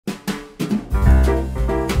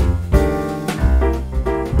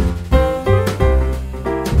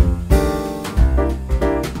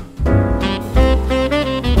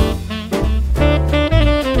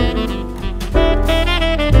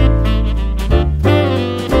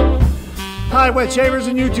right, wet shavers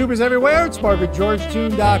and YouTubers everywhere, it's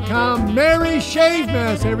MargaretGeorgeTune.com. Merry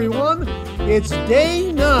Shavemas, everyone. It's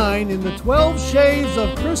day 9 in the 12 Shaves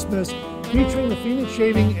of Christmas featuring the Phoenix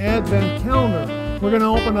Shaving Advent Calendar. We're going to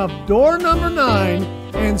open up door number 9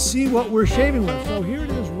 and see what we're shaving with. So here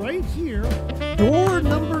it is right here, door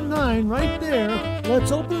number 9 right there.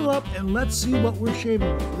 Let's open it up and let's see what we're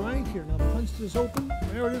shaving with right here. Now punch this open.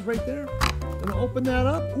 There it is right there. Gonna open that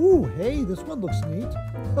up. Ooh, hey, this one looks neat.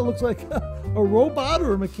 It looks like a robot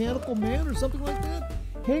or a mechanical man or something like that.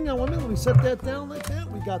 Hang on 1 minute, let me set that down like that.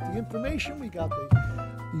 We got the information, we got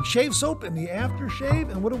the shave soap and the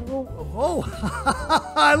aftershave, and what do we,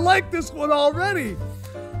 oh, I like this one already.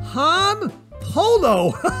 Han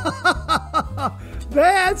Polo.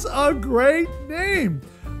 That's a great name.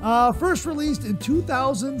 First released in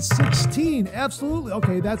 2016. Absolutely.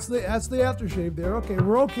 Okay, that's the aftershave there. Okay,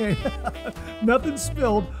 we're okay. Nothing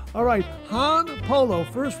spilled. All right, Han Polo,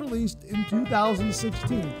 first released in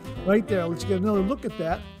 2016. Right there. Let's get another look at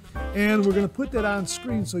that. And we're going to put that on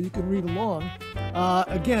screen so you can read along.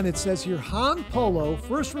 Again, it says here, Han Polo,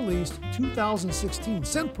 first released 2016.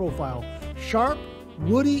 Scent profile, sharp,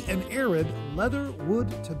 woody, and arid, leather,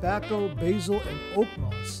 wood, tobacco, basil, and oak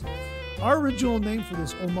moss. Our original name for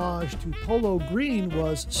this homage to Polo Green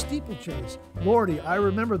was Steeplechase. Lordy, I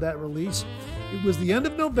remember that release. It was the end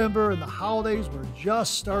of November and the holidays were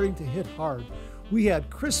just starting to hit hard. We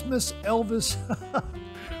had Christmas Elvis.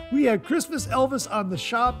 We had Christmas Elvis on the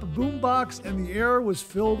shop boombox, and the air was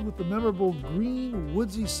filled with the memorable green,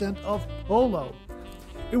 woodsy scent of Polo.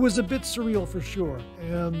 It was a bit surreal for sure,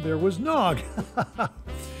 and there was Nog.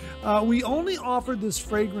 We only offered this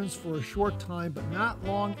fragrance for a short time, but not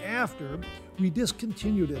long after, we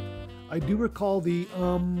discontinued it. I do recall the,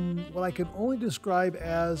 what I can only describe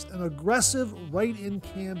as an aggressive write-in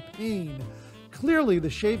campaign. Clearly, the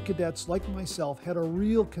shave cadets, like myself, had a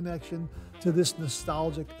real connection to this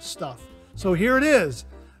nostalgic stuff. So here it is.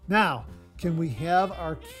 Now, can we have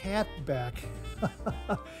our cat back?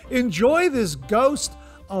 Enjoy this ghost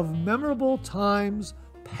of memorable times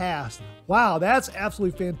past. Wow, that's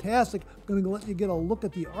absolutely fantastic. I'm going to let you get a look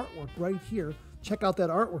at the artwork right here. Check out that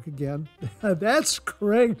artwork again. That's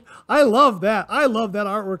great. I love that. I love that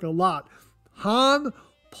artwork a lot. Han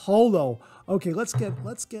Polo. Okay, let's get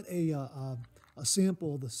a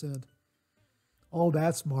sample of the scent. Oh,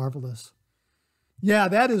 that's marvelous. Yeah,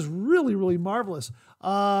 that is really, really marvelous.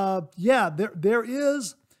 Yeah, there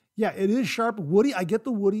is. Yeah, it is sharp, woody. I get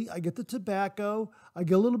the woody. I get the tobacco. I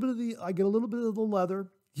get a little bit of the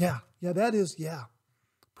leather. Yeah, that is, yeah.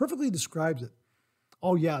 Perfectly describes it.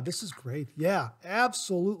 Oh, yeah, this is great. Yeah,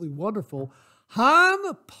 absolutely wonderful.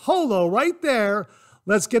 Han Polo right there.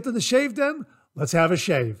 Let's get to the shave then. Let's have a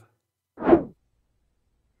shave.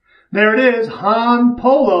 There it is, Han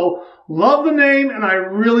Polo. Love the name, and I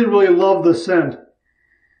really, really love the scent.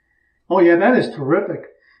 Oh, yeah, that is terrific.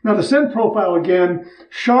 Now, the scent profile again,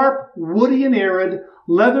 sharp, woody, and arid,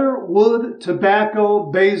 leather, wood,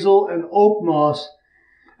 tobacco, basil, and oak moss.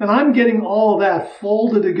 And I'm getting all of that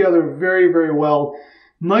folded together very, very well.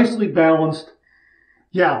 Nicely balanced.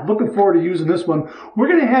 Yeah, looking forward to using this one. We're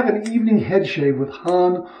going to have an evening head shave with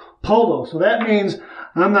Han Polo. So that means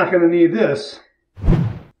I'm not going to need this.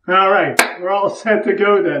 All right, we're all set to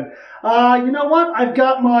go then. You know what? I've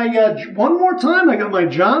got my, one more time, I got my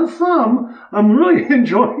John Thumb. I'm really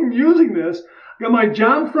enjoying using this. I got my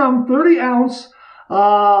John Thumb 30-ounce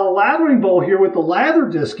lathering bowl here with the lather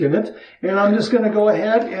disc in it. And I'm just going to go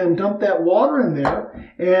ahead and dump that water in there.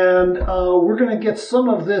 And we're going to get some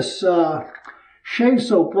of this shave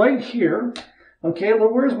soap right here. Okay,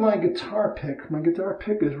 well, where's my guitar pick? My guitar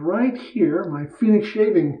pick is right here, my Phoenix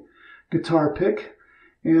Shaving guitar pick.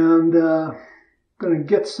 And I'm going to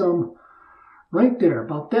get some right there,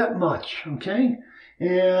 about that much, okay?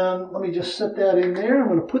 And let me just set that in there. I'm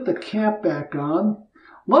going to put the cap back on.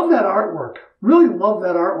 Love that artwork. Really love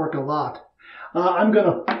that artwork a lot. I'm going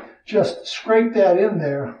to just scrape that in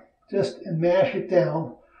there, just and mash it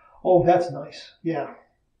down. Oh, that's nice. Yeah,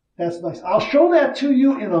 that's nice. I'll show that to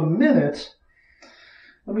you in a minute.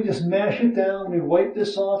 Let me just mash it down. Let me wipe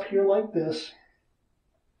this off here like this.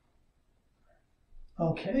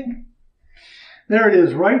 Okay, there it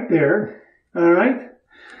is right there. All right,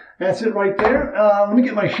 that's it right there. Let me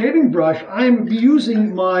get my shaving brush. I'm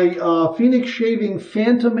using my Phoenix Shaving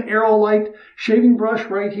Phantom Aerolite shaving brush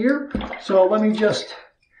right here. So let me just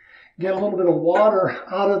get a little bit of water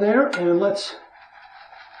out of there and let's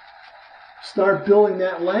start building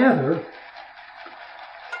that lather.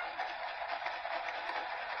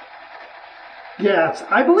 Yeah,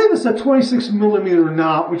 I believe it's a 26 millimeter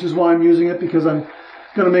knot, which is why I'm using it, because I'm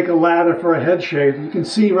going to make a lather for a head shave. You can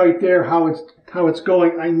see right there how it's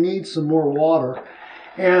going. I need some more water.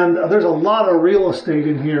 And there's a lot of real estate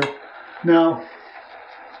in here. Now,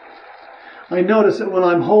 I notice that when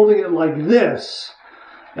I'm holding it like this,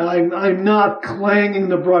 I'm not clanging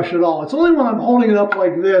the brush at all. It's only when I'm holding it up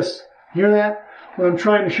like this, hear that? When I'm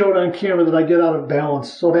trying to show it on camera that I get out of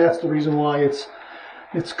balance. So that's the reason why it's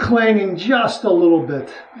clanging just a little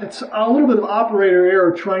bit. It's a little bit of operator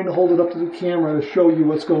error trying to hold it up to the camera to show you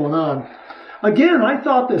what's going on. Again, I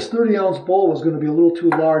thought this 30-ounce bowl was going to be a little too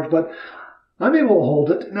large, but I'm able to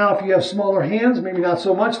hold it. Now, if you have smaller hands, maybe not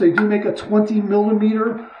so much. They do make a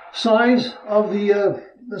 20-millimeter size of the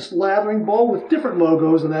this lathering bowl with different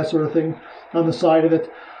logos and that sort of thing on the side of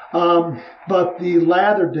it. But the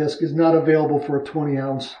lather disc is not available for a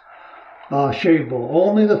 20-ounce shave bowl,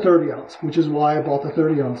 only the 30-ounce, which is why I bought the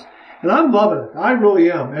 30-ounce. And I'm loving it. I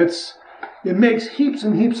really am. It makes heaps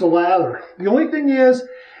and heaps of lather. The only thing is,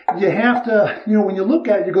 you have to, when you look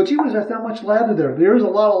at it, you go, gee whiz, that's not much lather there. There's a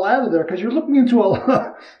lot of lather there because you're looking into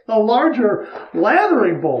a larger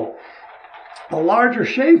lathering bowl, a larger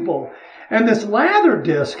shave bowl. And this lather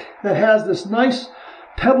disc that has this nice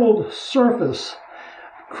pebbled surface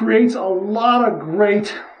creates a lot of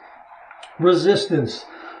great resistance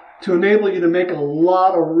to enable you to make a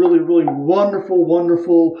lot of really, really wonderful,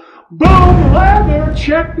 wonderful boom lather.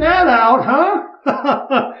 Check that out,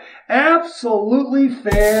 huh? Absolutely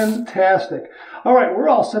fantastic. All right, we're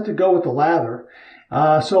all set to go with the lather.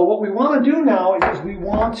 So what we want to do now is we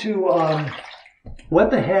want to wet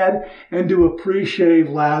the head and do a pre-shave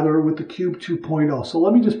lather with the Cube 2.0. So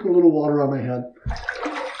let me just put a little water on my head.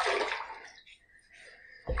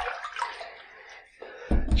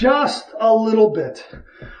 Just a little bit.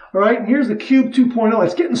 All right, and here's the Cube 2.0.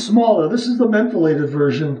 It's getting smaller. This is the mentholated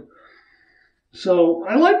version. So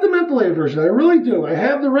I like the mentholated version. I really do. I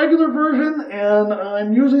have the regular version, and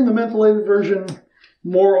I'm using the mentholated version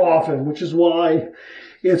more often, which is why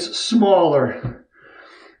it's smaller.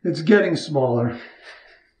 It's getting smaller.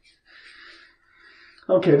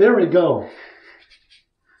 Okay, there we go.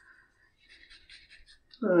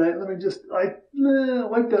 All right, let me just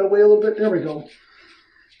wipe that away a little bit. There we go.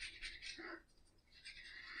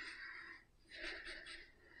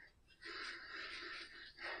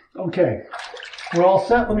 Okay, we're all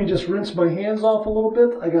set. Let me just rinse my hands off a little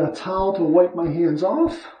bit. I got a towel to wipe my hands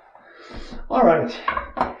off. All right,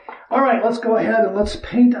 let's go ahead and let's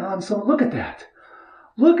paint on some. Look at that.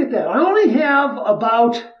 Look at that. I only have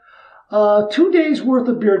about 2 days worth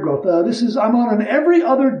of beard growth. I'm on an every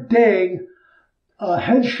other day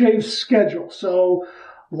head shave schedule. So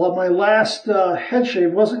my last head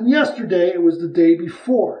shave wasn't yesterday, it was the day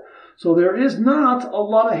before. So there is not a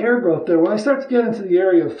lot of hair growth there. When I start to get into the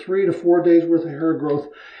area of 3 to 4 days worth of hair growth,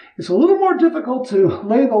 it's a little more difficult to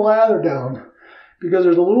lay the lather down because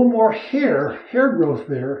there's a little more hair growth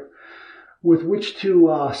there with which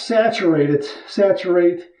to saturate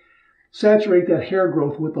that hair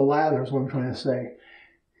growth with the lather is what I'm trying to say.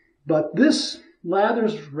 But this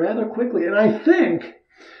lathers rather quickly, and I think,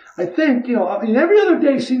 every other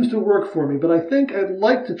day seems to work for me, but I think I'd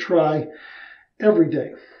like to try every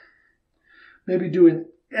day. Maybe do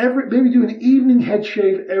an evening head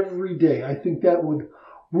shave every day. I think that would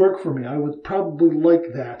work for me. I would probably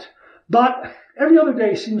like that. But every other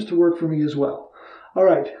day seems to work for me as well. All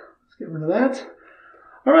right, let's get rid of that.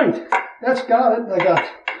 All right, that's got it. I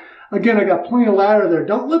got plenty of lather there.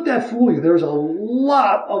 Don't let that fool you. There's a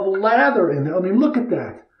lot of lather in there. I mean, look at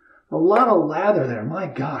that. A lot of lather there. My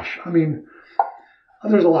gosh. I mean,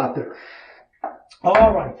 there's a lot there.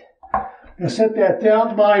 All right. I'm going to set that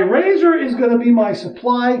down. My razor is going to be my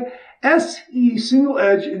Supply SE single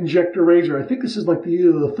edge injector razor. I think this is like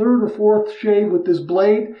either the third or fourth shave with this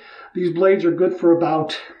blade. These blades are good for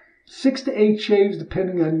about 6 to 8 shaves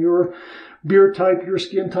depending on your beard type, your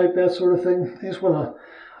skin type, that sort of thing. I just want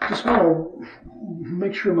to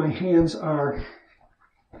make sure my hands are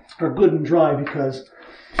good and dry because,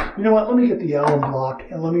 you know what, let me get the alum block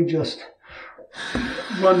and let me just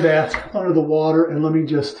run that under the water and let me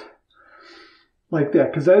just like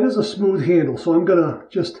that, because that is a smooth handle. So I'm going to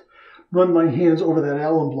just run my hands over that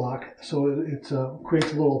alum block so it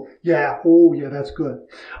creates a little, oh yeah, that's good.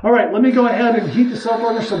 All right, let me go ahead and heat this up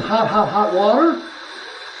under some hot water.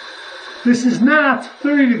 This is not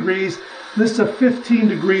 30 degrees. This is a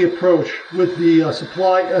 15-degree approach with the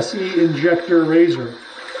Supply SE injector razor,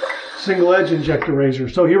 single edge injector razor.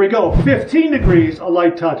 So here we go, 15 degrees, a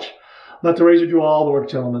light touch. Let the razor do all the work,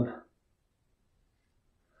 gentlemen.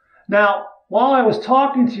 Now, while I was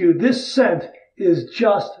talking to you, this scent is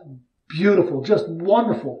just beautiful, just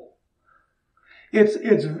wonderful.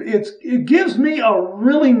 It gives me a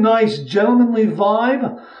really nice gentlemanly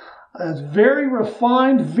vibe. It's very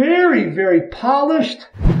refined, very, very polished.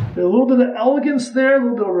 There's a little bit of elegance there, a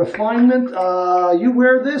little bit of refinement. You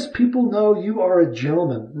wear this, people know you are a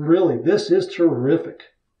gentleman. Really, this is terrific.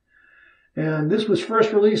 And this was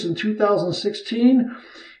first released in 2016.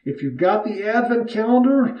 If you got the Advent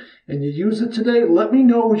calendar and you use it today, let me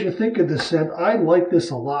know what you think of this scent. I like this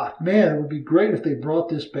a lot. Man, it would be great if they brought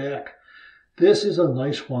this back. This is a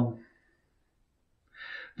nice one.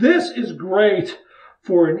 This is great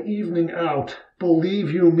for an evening out.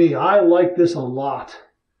 Believe you me, I like this a lot.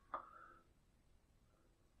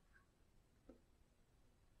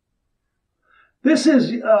 This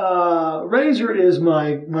is, razor is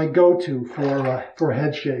my go-to for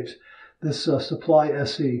head shaves. This Supply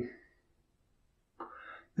SE.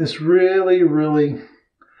 This really, really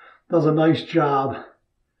does a nice job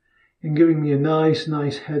in giving me a nice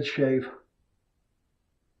head shave.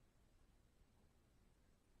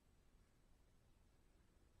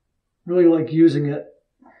 Really like using it.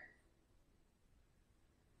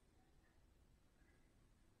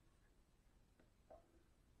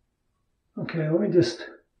 Okay, let me just,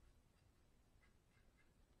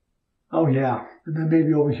 oh yeah, and then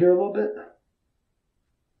maybe over here a little bit.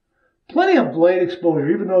 Plenty of blade exposure,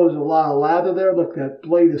 even though there's a lot of lather there. Look, that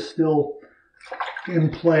blade is still in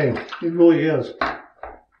play. It really is.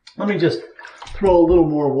 Let me just throw a little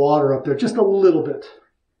more water up there, just a little bit.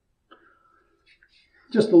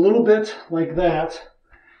 Just a little bit like that.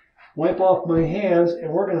 Wipe off my hands,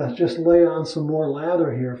 and we're going to just lay on some more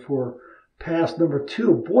lather here for pass number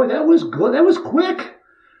 2. Boy, that was good. That was quick.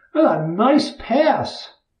 That was a nice pass.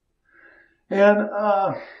 And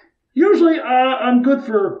usually I'm good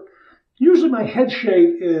for, usually my head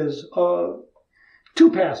shave is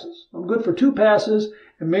 2 passes. I'm good for 2 passes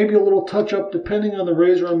and maybe a little touch up depending on the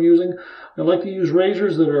razor I'm using. I like to use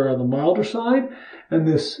razors that are on the milder side, and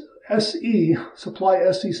this SE, Supply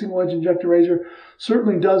SE single edge injector razor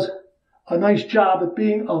certainly does a nice job at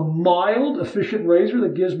being a mild, efficient razor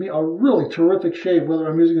that gives me a really terrific shave, whether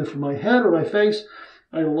I'm using it for my head or my face.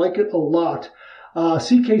 I like it a lot.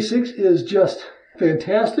 CK6 is just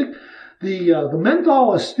fantastic. The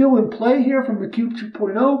menthol is still in play here from the Cube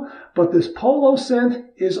 2.0, but this Polo scent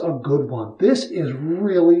is a good one. This is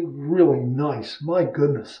really, really nice. My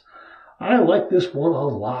goodness. I like this one a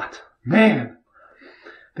lot. Man,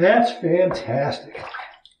 that's fantastic.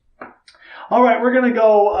 All right, we're going to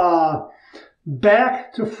go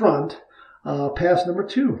back to front, pass number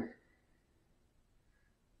 2.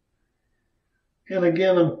 And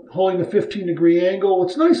again, I'm holding a 15-degree angle.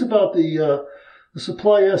 What's nice about the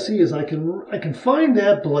Supply SE is I can find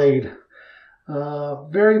that blade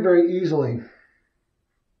very, very easily.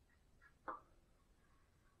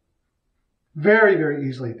 Very, very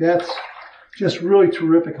easily. That's just really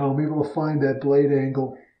terrific how I'm able to find that blade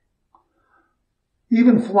angle.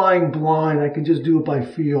 Even flying blind, I can just do it by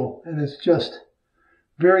feel. And it's just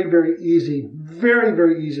very, very easy. Very,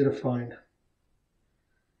 very easy to find.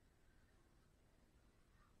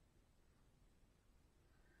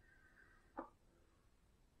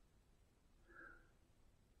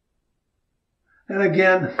 And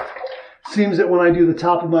again, it seems that when I do the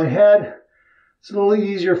top of my head, it's a little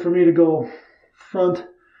easier for me to go front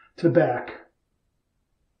to back.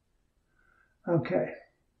 Okay.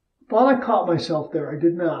 Thought I caught myself there. I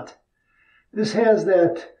did not. This has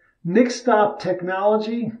that Nick Stop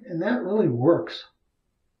technology, and that really works.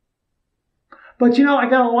 But you know, I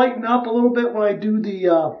got to lighten up a little bit when I do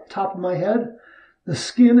the top of my head. The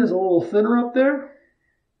skin is a little thinner up there.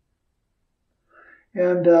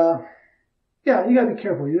 And yeah, you got to be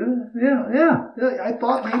careful. Yeah. I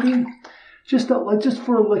thought maybe just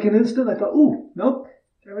for like an instant, I thought, ooh, nope,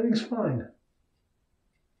 everything's fine.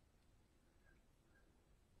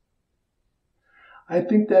 I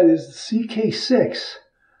think that is CK6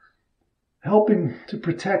 helping to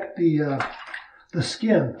protect the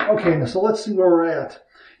skin. Okay, so let's see where we're at.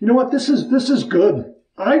 You know what? This is good.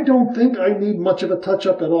 I don't think I need much of a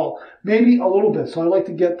touch-up at all. Maybe a little bit. So I like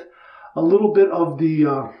to get a little bit of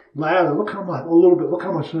the lather. Look how much, a little bit. Look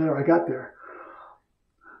how much lather I got there.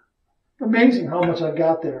 Amazing how much I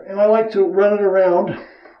got there. And I like to run it around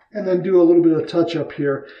and then do a little bit of touch-up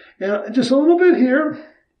here. And just a little bit here.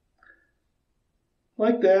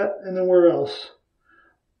 Like that, and then where else?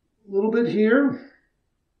 A little bit here,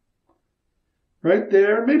 right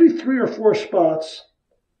there, maybe 3 or 4 spots.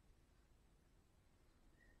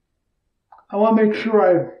 I want to make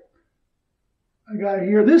sure I got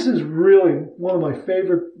here. This is really one of my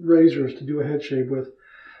favorite razors to do a head shave with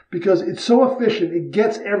because it's so efficient. It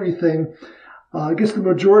gets everything, it gets the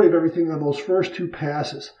majority of everything on those first 2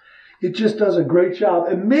 passes. It just does a great job.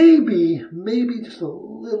 And maybe just a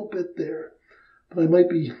little bit there. But I might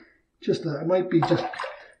be just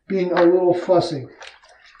being a little fussy.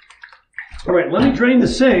 All right, let me drain the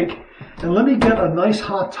sink and let me get a nice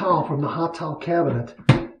hot towel from the hot towel cabinet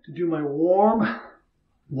to do my warm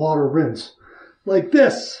water rinse. Like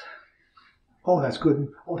this. Oh, that's good.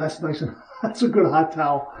 Oh, that's nice. And that's a good hot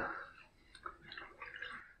towel.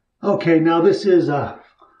 Okay, now this is a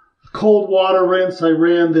cold water rinse. I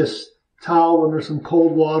ran this towel under some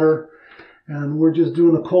cold water, and we're just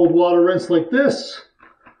doing a cold water rinse like this.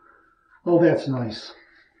 Oh, that's nice.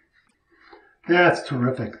 That's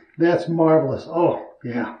terrific. That's marvelous. Oh,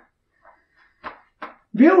 yeah.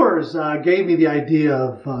 Viewers gave me the idea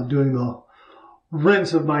of doing the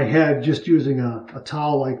rinse of my head just using a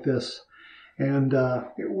towel like this, and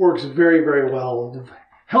it works very, very well. It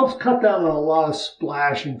helps cut down on a lot of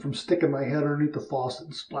splashing from sticking my head underneath the faucet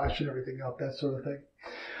and splashing everything out, that sort of thing.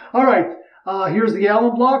 All right, here's the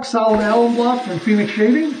alum block, solid alum block from Phoenix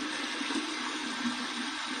Shaving.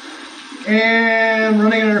 And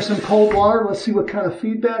running under some cold water. Let's see what kind of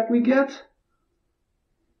feedback we get.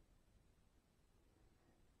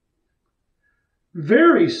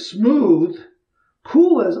 Very smooth,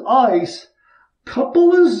 cool as ice.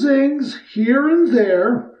 Couple of zings here and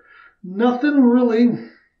there. Nothing really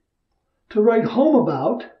to write home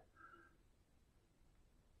about.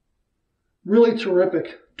 Really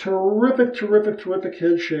terrific. Terrific, terrific, terrific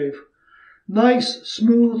head shave. Nice,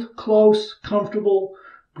 smooth, close, comfortable.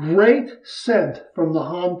 Great scent from the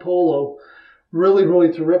Han Polo. Really,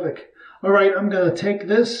 really terrific. All right, I'm going to take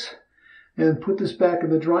this and put this back in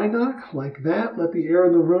the dry dock like that. Let the air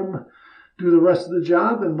in the room do the rest of the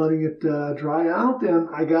job and letting it dry out. And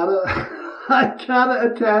I gotta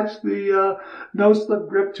attach the no-slip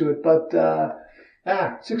grip to it. But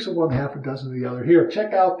 6 of one, half a dozen of the other. Here,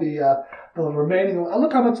 check out the remaining.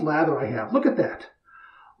 Look how much lather I have. Look at that.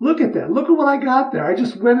 Look at that. Look at what I got there. I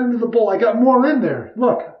just went into the bowl. I got more in there.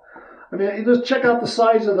 Look. I mean, just check out the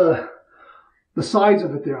size of the sides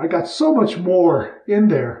of it there. I got so much more in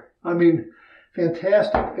there. I mean,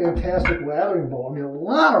 fantastic, fantastic lathering bowl. I mean, a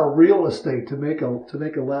lot of real estate to make a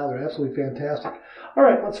lather. Absolutely fantastic. All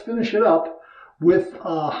right, let's finish it up with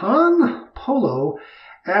Han Polo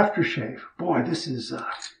aftershave. Boy, this is, let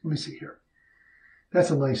me see here. That's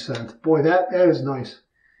a nice scent. Boy, that is nice.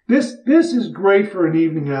 This is great for an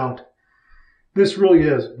evening out. This really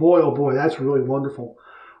is. Boy, oh boy, that's really wonderful.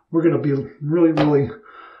 We're going to be really, really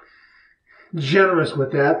generous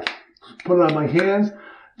with that. Put it on my hands.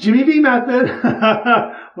 Jimmy V method.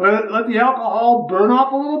 Let the alcohol burn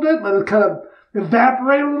off a little bit. Let it kind of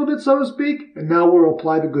evaporate a little bit, so to speak. And now we'll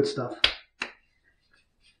apply the good stuff.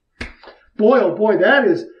 Boy, oh boy,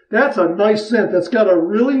 that's a nice scent. That's got a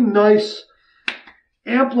really nice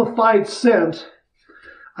amplified scent.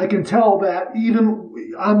 I can tell that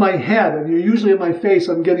even on my head, and usually in my face,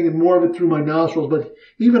 I'm getting more of it through my nostrils, but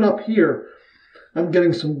even up here, I'm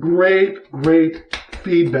getting some great, great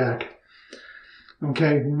feedback.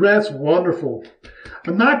 Okay, that's wonderful.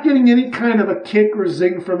 I'm not getting any kind of a kick or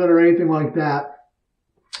zing from it or anything like that.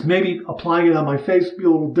 Maybe applying it on my face would be a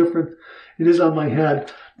little different. It is on my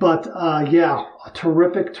head. But yeah, a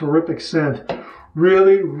terrific, terrific scent.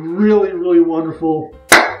 Really, really, really wonderful.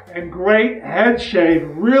 And great head shave.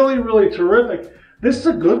 Really, really terrific. This is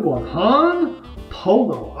a good one. Han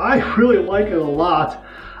Polo. I really like it a lot.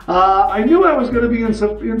 I knew I was going to be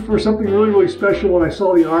in for something really, really special when I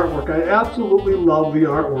saw the artwork. I absolutely love the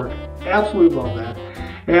artwork. Absolutely love that.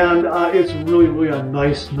 And it's really, really a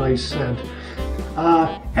nice, nice scent.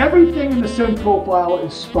 Everything in the scent profile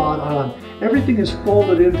is spot on. Everything is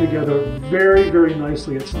folded in together very, very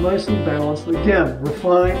nicely. It's nicely balanced. Again,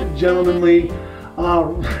 refined, gentlemanly.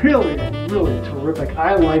 Really, really terrific.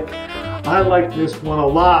 I like this one a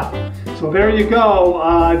lot. So there you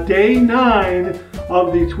go. Day 9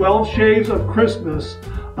 of the 12 Shaves of Christmas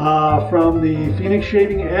from the Phoenix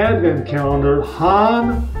Shaving Advent Calendar,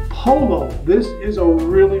 Han Polo. This is a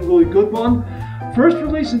really, really good one. First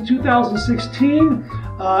released in 2016.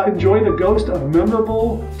 Enjoy the ghost of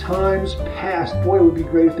memorable times past. Boy, it would be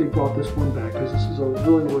great if they brought this one back, because this is a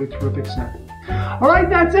really, really terrific set. All right,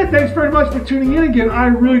 that's it. Thanks very much for tuning in again. I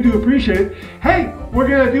really do appreciate it. Hey, we're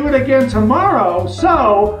going to do it again tomorrow,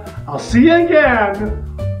 so I'll see you again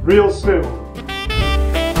real soon.